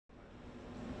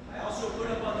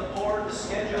the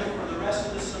schedule for the rest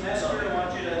of the semester. I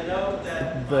want you to note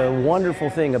that the wonderful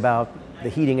thing about the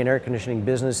heating and air conditioning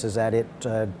business is that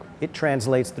it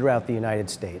translates throughout the United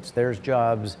States. There's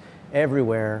jobs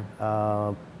everywhere.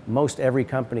 Most every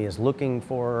company is looking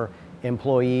for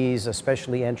employees,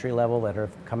 especially entry level, that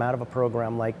have come out of a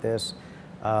program like this.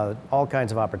 All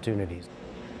kinds of opportunities.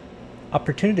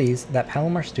 Opportunities that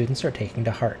Palomar students are taking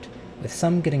to heart, with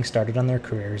some getting started on their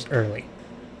careers early.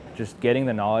 Just getting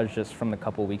the knowledge just from the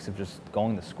couple of weeks of just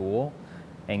going to school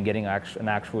and getting an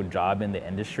actual job in the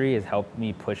industry has helped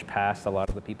me push past a lot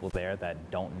of the people there that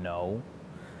don't know.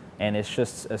 And it's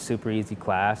just a super easy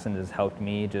class and has helped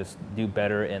me just do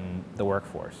better in the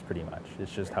workforce, pretty much.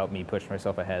 It's just helped me push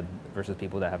myself ahead versus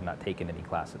people that have not taken any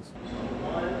classes.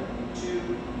 1,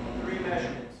 2, 3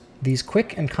 measurements. These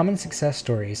quick and common success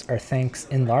stories are thanks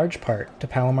in large part to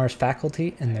Palomar's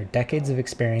faculty and their decades of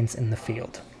experience in the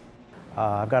field.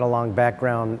 I've got a long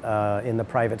background in the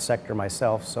private sector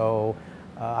myself, so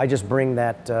I just bring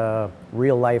that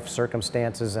real life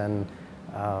circumstances and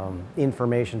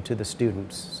information to the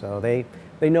students. So they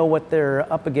know what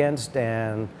they're up against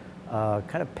and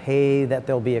kind of pay that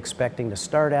they'll be expecting to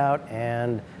start out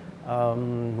and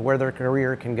where their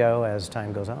career can go as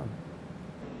time goes on.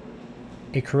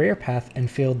 A career path and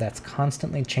field that's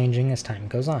constantly changing as time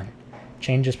goes on.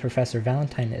 Changes Professor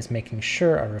Valentine is making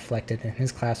sure are reflected in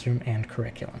his classroom and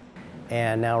curriculum.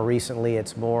 And now recently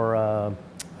it's more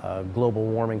global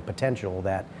warming potential,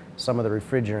 that some of the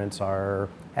refrigerants are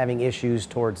having issues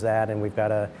towards that, and we've got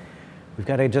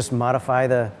to just modify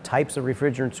the types of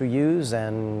refrigerants we use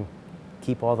and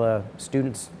keep all the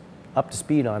students up to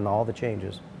speed on all the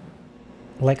changes.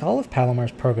 Like all of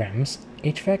Palomar's programs,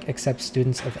 HVAC accepts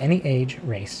students of any age,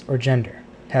 race, or gender.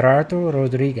 Gerardo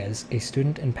Rodriguez, a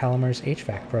student in Palomar's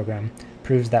HVAC program,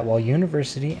 proves that while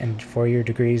university and four-year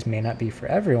degrees may not be for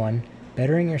everyone,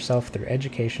 bettering yourself through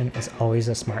education is always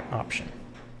a smart option.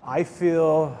 I'm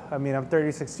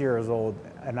 36 years old,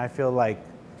 and I feel like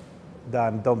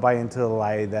don't buy into the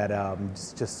lie that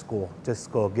just school,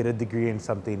 get a degree in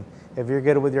something. If you're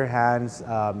good with your hands,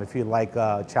 if you like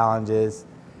challenges,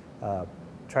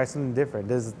 try something different.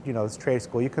 It's trade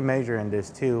school. You can major in this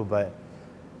too, but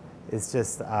it's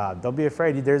just, don't be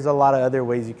afraid. There's a lot of other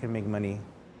ways you can make money.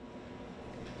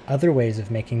 Other ways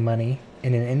of making money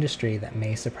in an industry that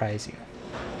may surprise you.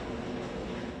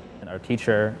 And our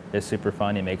teacher is super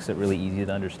fun. He makes it really easy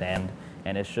to understand.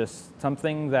 And it's just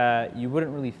something that you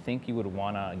wouldn't really think you would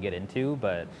want to get into,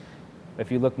 but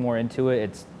if you look more into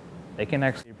it, it can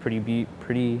actually be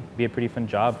a pretty fun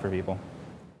job for people.